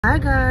Hi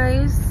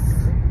guys!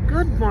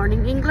 Good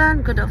morning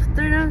England, good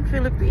afternoon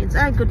Philippines,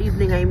 good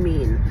evening I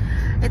mean.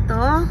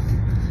 Ito,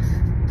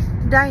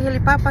 dahil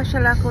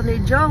ipapasyal ako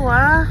ni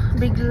Jowa,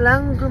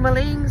 biglang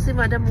gumaling si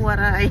Madam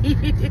Waray.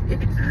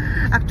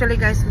 Actually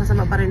guys,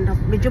 masama pa rin.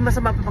 Medyo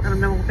masama pa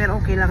pakiramdam ko, pero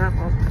okay lang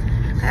ako.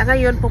 Kaya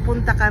ngayon,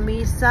 pupunta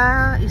kami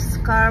sa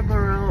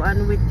Scarborough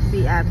and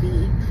Whitby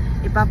Abbey.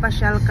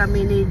 Ipapasyal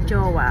kami ni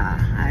Jowa.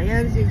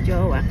 Ayan si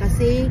Jowa,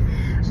 kasi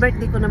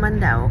birthday ko naman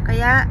daw.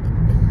 Kaya,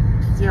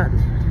 yun.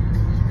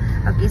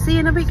 Okay, see you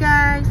in a bit,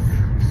 guys.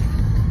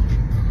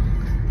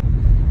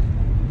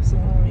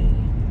 Sorry.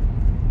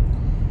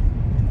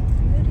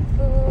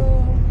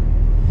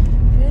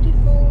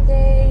 Beautiful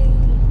day.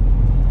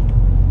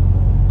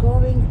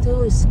 Going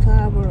to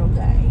Scarborough,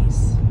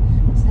 guys.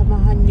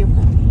 Samahan nyo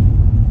kami.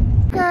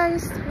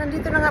 Guys,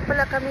 nandito na nga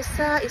pala kami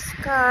sa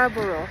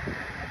Scarborough.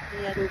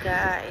 Ayan,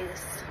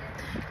 guys.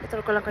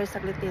 Ito ko lang kayo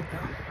saglit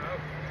dito.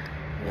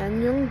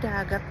 Yan yung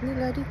dagat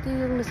nila dito,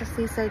 yung nasa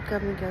seaside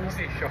kami guys.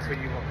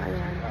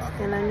 Ayan,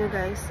 tingnan nyo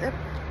guys.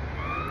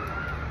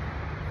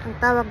 Ang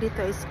tawag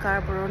dito ay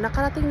Scarborough.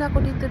 Nakarating na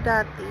ako dito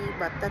dati,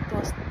 but that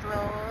was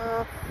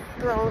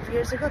 12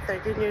 years ago,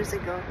 13 years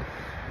ago.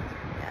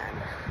 Ayan.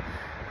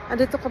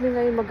 Andito kami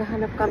ngayon,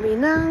 maghahanap kami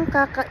ng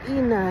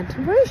kakainan.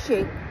 Where is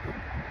she?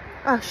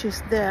 Ah,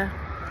 she's there.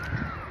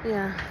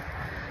 Yeah.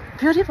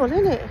 Beautiful,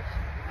 isn't it?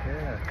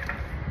 Yeah.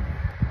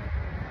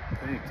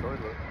 Big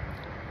toilet.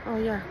 Oh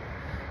yeah.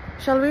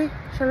 Shall we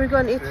go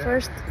and eat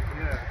first?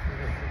 Yeah.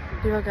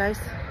 Diba guys?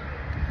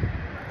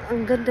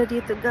 Ang ganda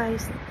dito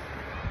guys.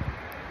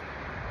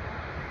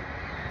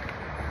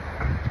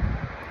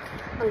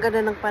 Ang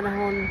ganda ng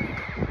panahon.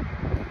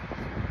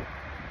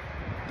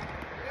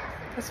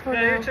 As for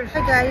now,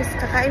 hi guys,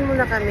 kakain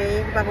muna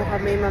kami bago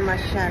kami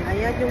mamasyal.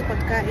 Ayan yung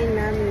pagkain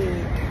namin.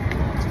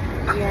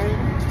 Ayan.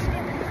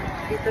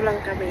 Dito lang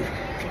kami.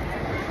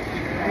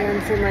 Ayan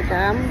si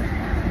Madam.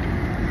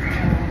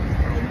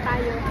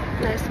 Tayo.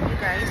 Nice view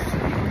guys.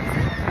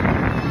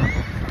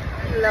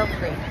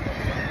 Lovely.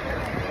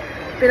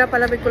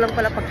 Pinapalamig ko lang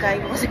pala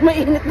pagkain ko kasi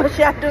mainit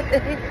masyado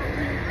eh.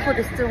 Food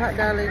is too hot,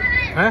 darling.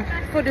 Huh?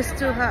 Food is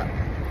too hot.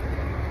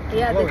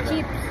 Yeah, the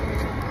chips.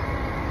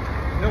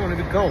 No, want to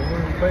be cold.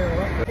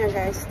 Yan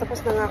guys, tapos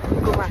na nga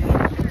ako kumain.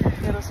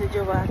 Pero si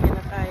Jowa,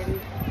 kinakain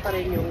pa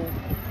rin yung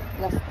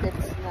last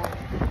bits na.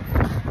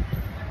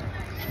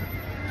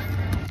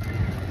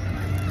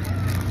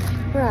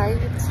 Right.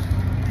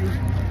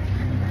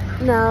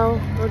 Now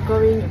we're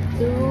going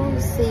to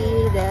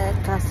see the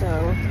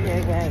castle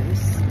here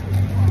guys.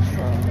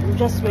 So I'm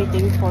just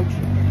waiting for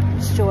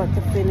Stuart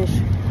to finish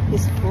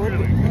his food.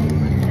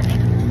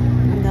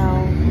 And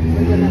now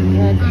we're gonna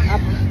head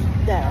up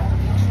there.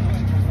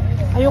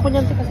 Ayoko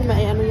niyan kasi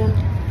may ano yan.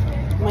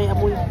 May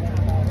amoy.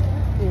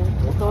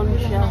 Ito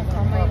siya.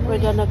 We're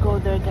gonna go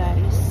there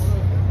guys.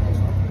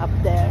 Up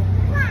there.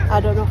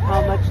 I don't know how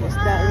much is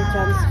the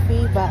entrance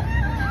fee, but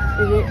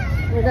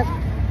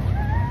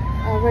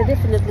we're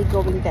definitely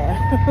going there.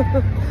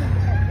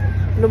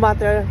 No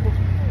matter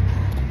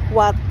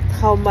what,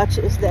 how much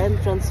is the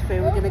entrance fee,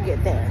 we're gonna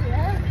get there.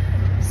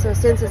 So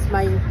since it's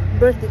my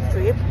birthday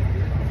trip,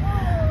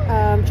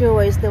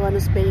 Joa is the one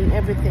who's paying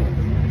everything.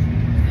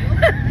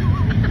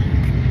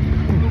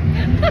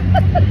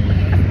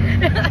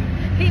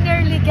 He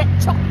nearly get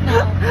choked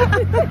now.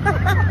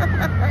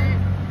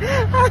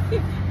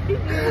 He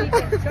nearly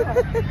get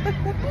choked.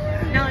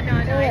 No,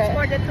 it's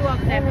for the two of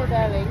them. Hello,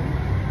 darling.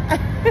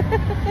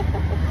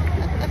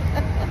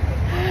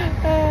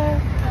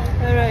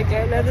 Alright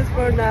guys, that is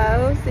for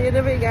now. See you in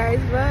a bit guys,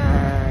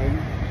 bye.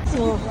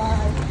 So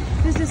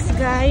this is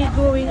Guy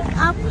going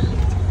up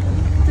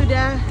to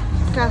the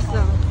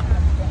castle.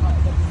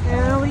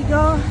 There we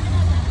go.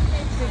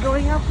 We're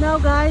going up now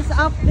guys,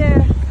 up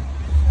there.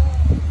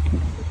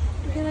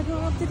 We're gonna go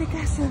up to the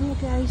castle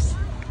guys.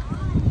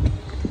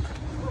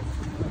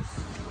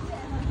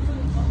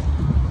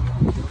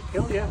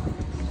 Hell yeah.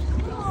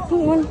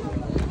 Come on.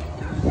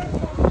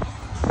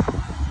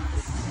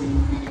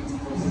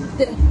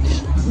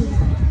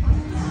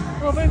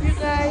 Overview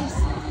guys.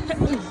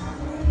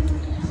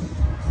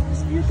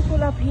 It's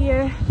beautiful up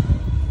here.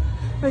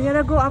 We're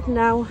gonna go up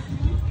now.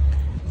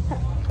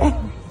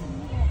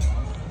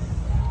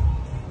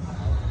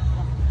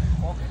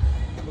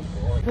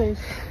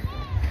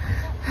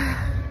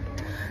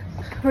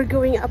 We're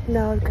going up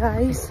now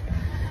guys.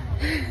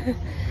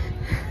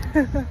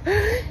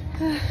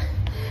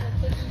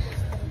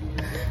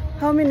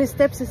 How many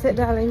steps is it,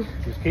 darling?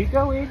 Just keep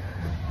going.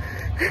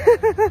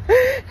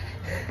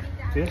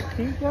 Just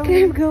keep going.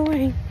 Keep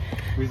going.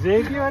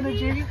 Reserve your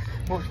energy.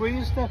 Watch where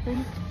you're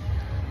stepping.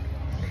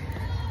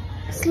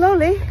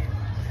 Slowly.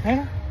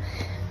 Huh?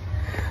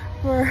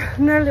 We're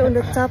nearly on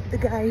the top,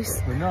 the guys.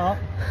 We're not.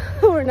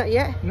 We're not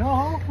yet.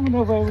 No, we're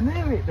nowhere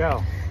near it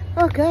though.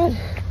 Oh God.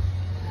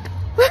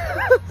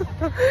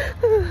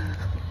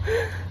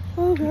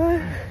 Oh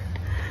God.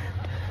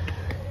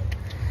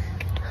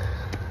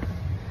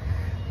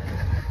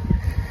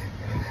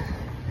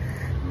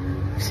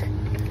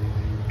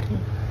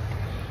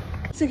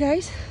 So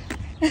guys,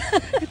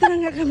 Ito na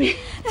nga kami.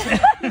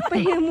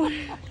 Pahinga muna.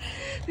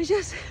 We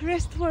just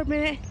rest for a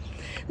minute.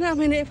 Not a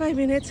minute, 5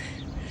 minutes.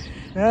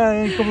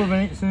 Yeah, in a couple of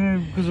minutes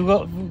because we've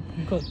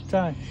got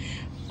time.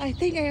 I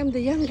think I am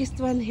the youngest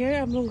one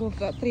here among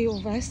the 3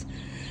 of us.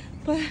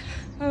 But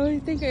I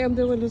think I am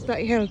the one who's not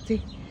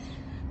healthy.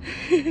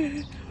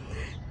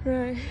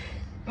 Right.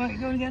 Right,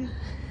 go again.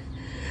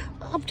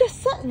 I'm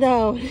just sat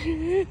down.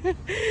 It's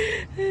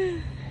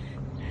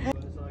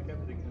like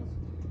everything else.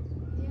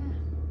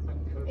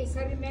 Yeah. It's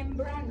a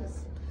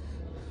remembrance.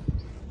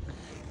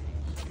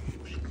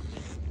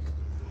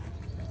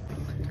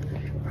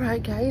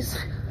 Right guys,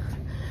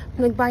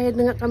 nagbayad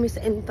na nga kami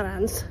sa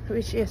entrance,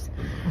 which is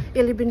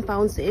 11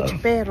 pounds each,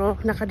 pero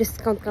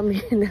naka-discount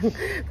kami ng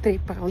 3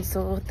 pounds.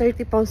 So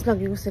 30 pounds lang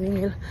yung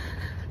siningil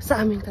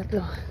sa aming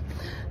tatlo.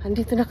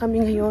 Andito na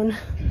kami ngayon.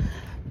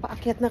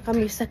 Paakyat na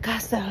kami sa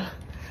castle.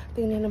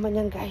 Tingnan naman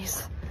yan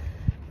guys.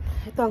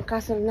 Ito ang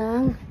castle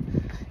ng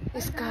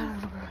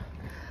Scarborough.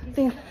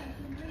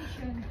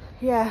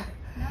 Yeah.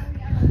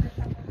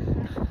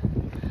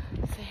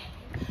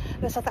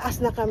 Nasa taas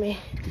na kami.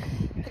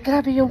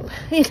 Grabe yung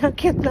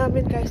inakyat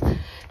namin guys.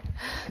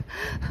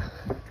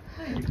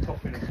 You're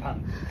topping the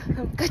pan.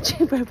 I'm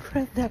catching my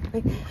breath that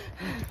way.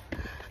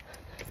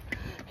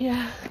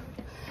 Yeah.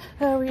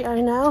 Here we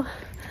are now.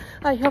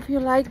 I hope you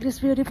like this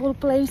beautiful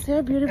place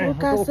here. Beautiful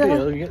castle.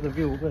 Okay, you get the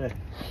view there.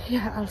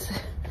 Yeah, I'll say.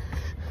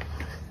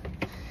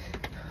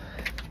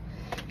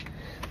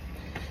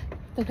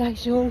 The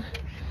guys yung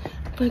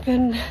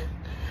maganda.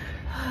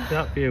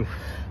 That view.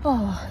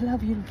 Oh,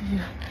 love your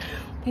view.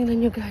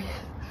 Tingnan nyo guys.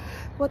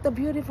 What a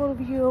beautiful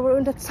view. We're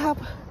on the top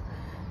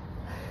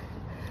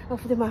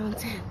of the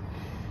mountain.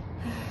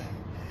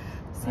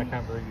 I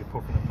can't believe you're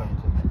puffing a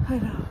fountain. I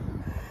know.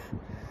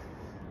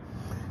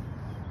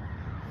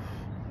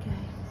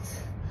 Guys.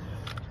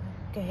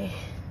 Okay.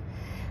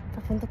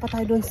 Papunta pa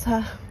tayo dun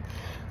sa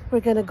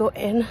we're gonna go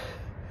in.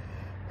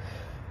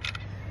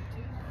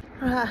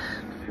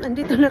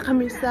 Nandito na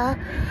kami sa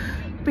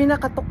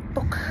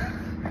pinakatuktok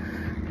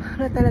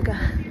na talaga.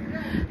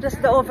 That's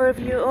the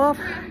overview of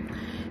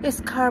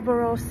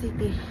Scarborough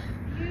City.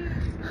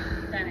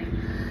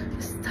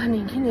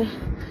 Stunning, isn't it?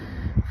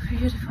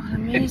 Beautiful,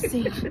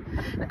 amazing,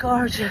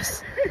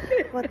 gorgeous.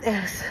 What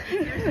else?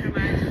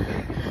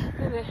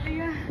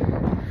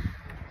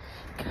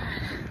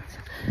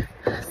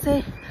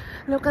 Say,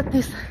 look at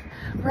this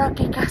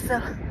rocky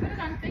castle.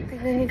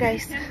 Tingnan niyo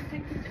guys.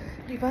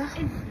 Diba?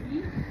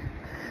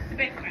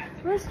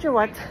 Where's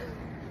Stuart?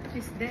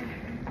 It's there.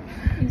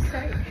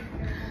 Inside.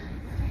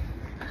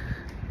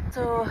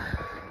 So,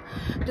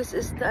 this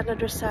is the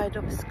another side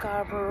of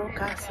Scarborough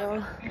Castle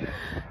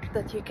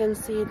that you can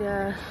see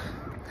the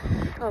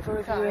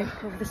overview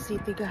of the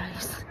city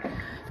guys.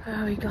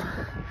 There we go.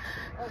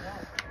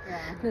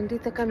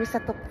 Nandito kami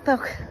sa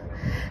tuktok.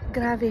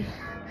 Grabe.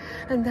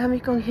 Ang dami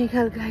kong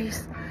hingal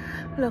guys.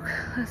 Look,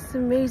 that's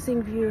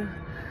amazing view.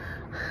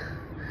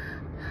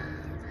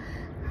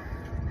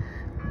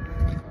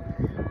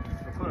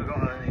 I could have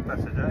got any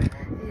better day.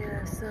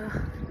 Yeah, so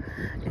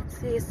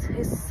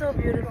it's so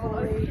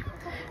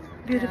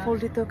beautiful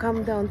to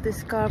come down to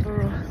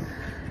Scarborough.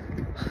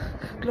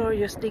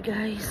 Gloriously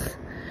guys.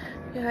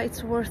 Yeah,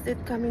 it's worth it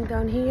coming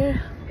down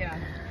here. Yeah.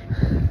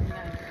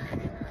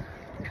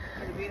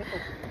 Beautiful.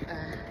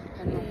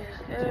 Yeah,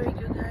 there we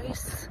go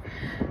guys.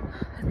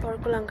 Tour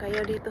ko lang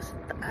kayo dito sa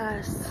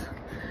taas.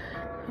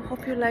 I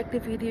hope you like the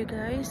video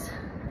guys.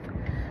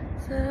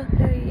 So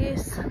there he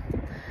is.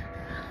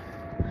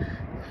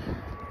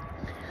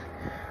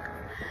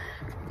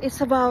 It's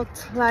about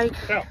like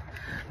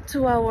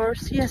 2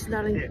 hours. Yes,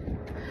 darling.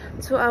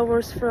 2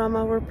 hours from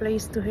our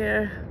place to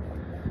here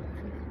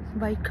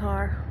by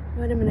car.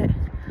 Wait a minute.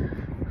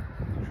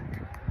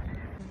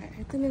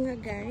 Ito na nga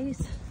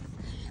guys.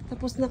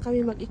 Tapos na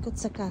kami mag-ikot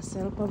sa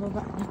castle.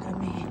 Pababa na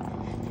kami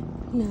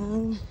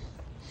ng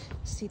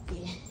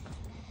city.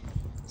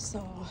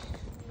 So,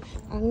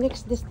 ang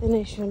next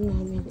destination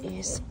namin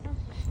is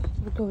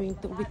we're going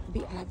to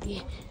Whitby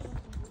Abbey.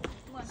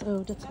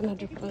 So, that's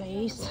another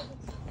place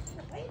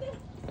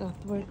that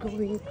we're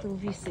going to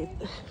visit.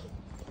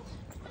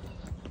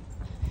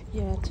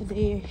 Yeah,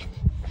 today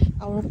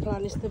our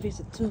plan is to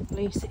visit 2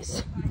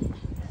 places.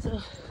 So,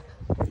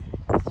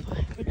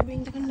 we're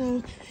going down now.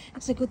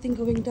 It's a good thing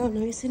going down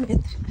now, isn't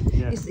it?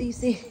 Yeah. It's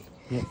easy.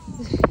 Yeah.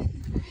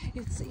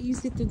 It's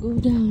easy to go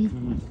down.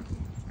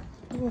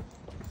 Mm-hmm.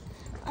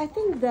 I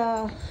think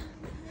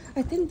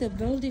the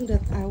building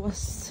that I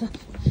was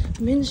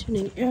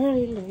mentioning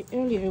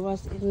earlier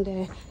was in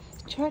the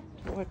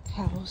Chatsworth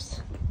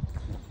House,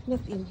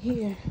 not in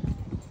here.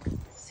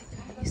 See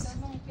guys.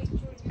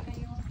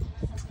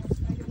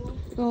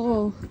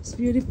 Oh, it's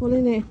beautiful,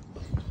 isn't it?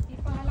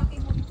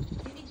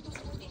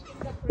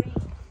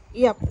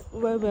 Yep,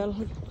 well.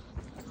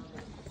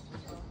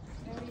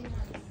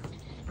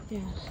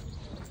 Yeah.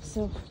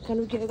 So, can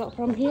we get it out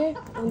from here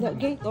on that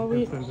gate, or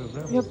we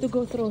have to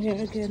go through here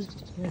again?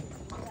 Yeah.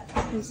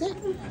 Is it?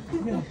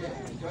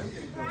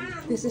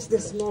 This is the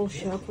small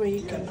shop where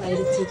you can buy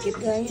the ticket,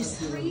 guys.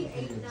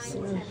 So,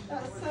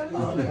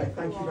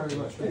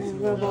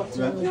 we're about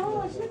to...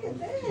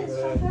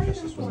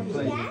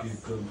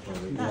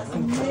 That's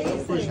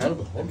amazing.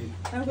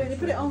 I'm going to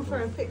put it on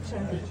for a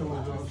picture.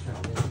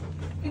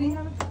 Can you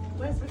have a...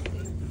 Where's the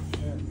receipt?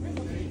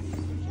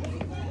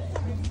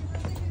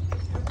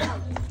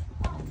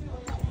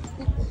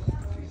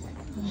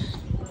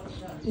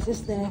 This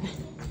is the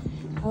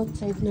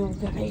outside now,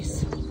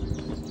 guys.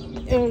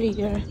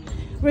 Earlier.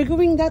 We're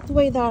going that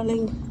way,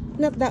 darling.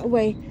 Not that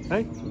way.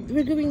 Hey?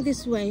 We're going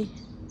this way.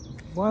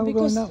 Why are we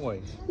going that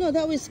way? No,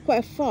 that was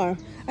quite far.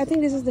 I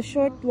think this is the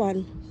short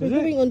one. We're Is it?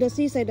 going on the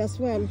seaside as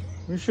well.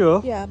 You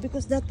sure? Yeah,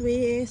 because that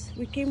way is...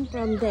 We came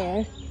from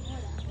there.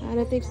 And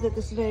I think that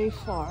is very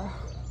far.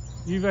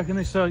 You reckon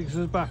this takes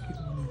us back?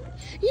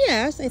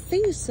 Yes, I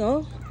think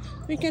so.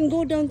 We can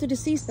go down to the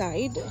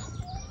seaside.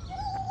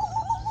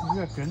 You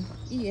reckon?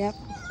 Yep,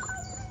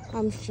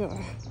 I'm sure.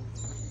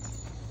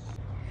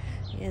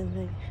 Yeah,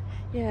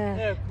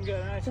 Yeah, we can get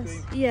an ice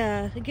cream.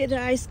 yeah, get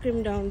the ice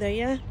cream down there,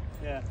 yeah?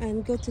 Yeah.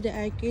 And go to the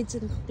arcades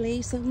and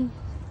play some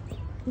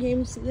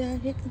games there.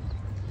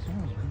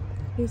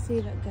 You see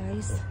that,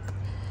 guys?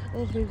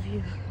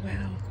 Overview.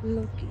 Wow,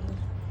 looking.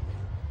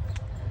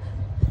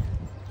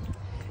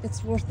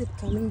 It's worth it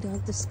coming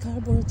down to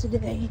Scarborough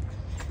today.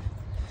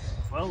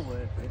 Well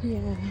worth it.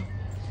 Yeah,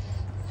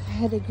 I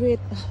had a great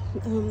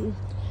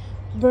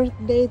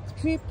birthday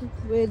trip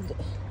with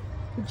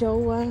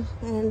Joa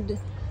and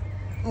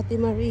Ate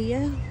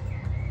Maria.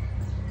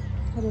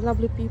 Had a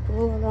lovely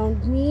people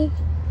around me,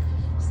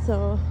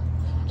 so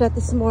that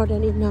is more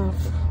than enough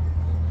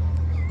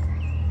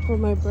for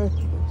my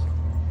birthday.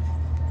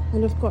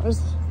 And of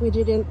course, we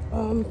didn't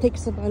take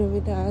Savannah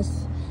with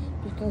us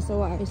because of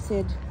what I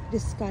said,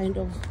 this kind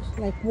of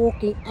like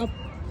walking up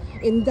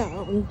and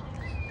down,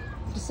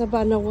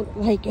 Savannah won't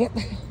like it.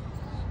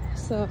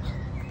 So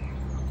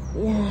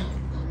yeah,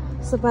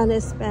 Savannah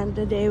spent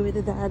the day with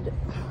the dad.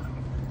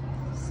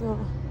 So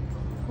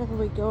there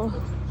we go.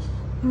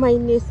 My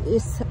niece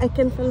is, I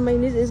can feel my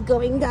niece is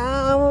going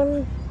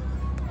down.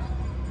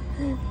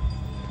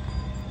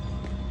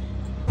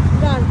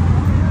 Done.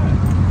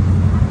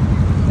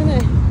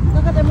 Okay,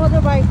 look at the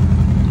motorbike.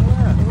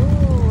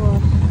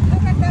 Oh.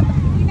 Look at the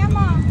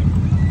Pinama.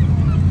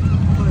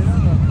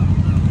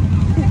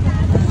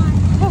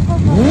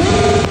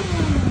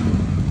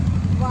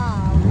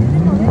 Wow,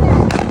 beautiful, isn't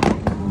it?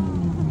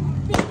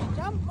 Baby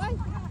jump, right?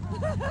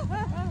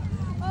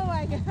 Oh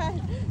my god,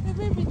 the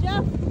baby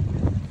jump.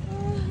 I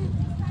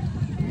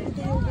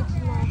think it's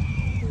not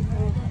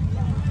people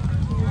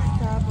in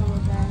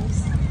Scarborough, guys.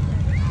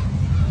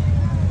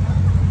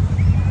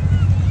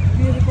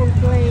 Beautiful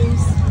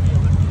place.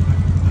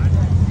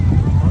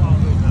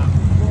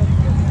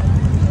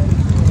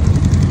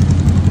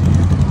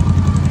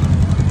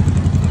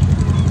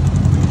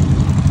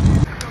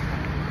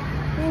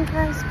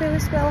 Guys, very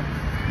well.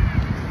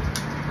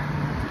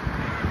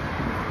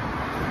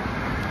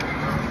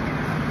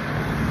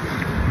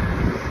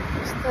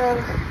 Still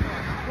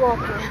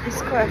walking,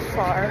 it's quite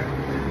far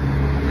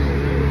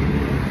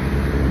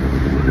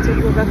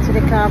to go back to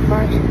the car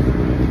park.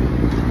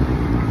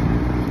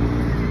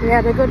 We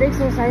had a good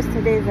exercise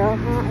today though,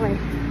 haven't we?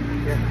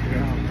 Yeah.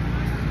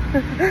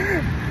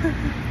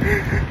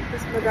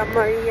 That's Madame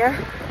Maria.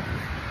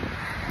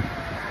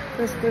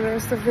 That's the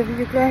rest of the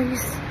view,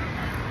 guys.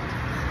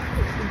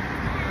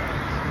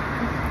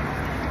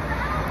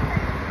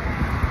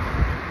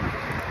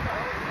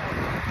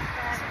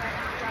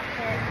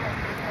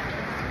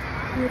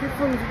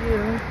 Beautiful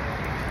view.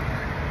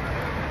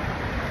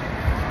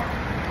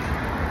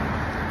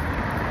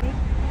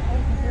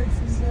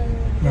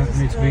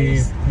 Nice to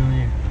meet you.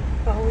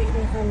 Pauwi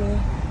na kami.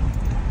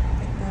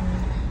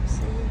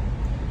 See?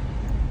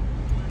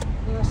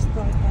 Last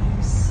door,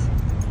 guys.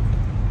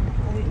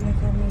 Pauwi na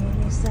kami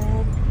sa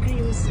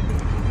Grimsby.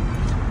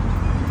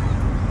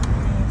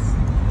 Yes.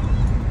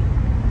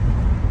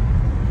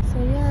 So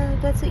yeah,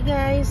 that's it,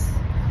 guys.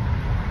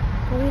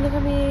 Pauwi na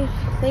kami.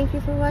 Thank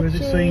you for watching. Where's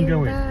it saying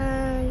going? Bye.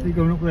 Are you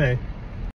going up there?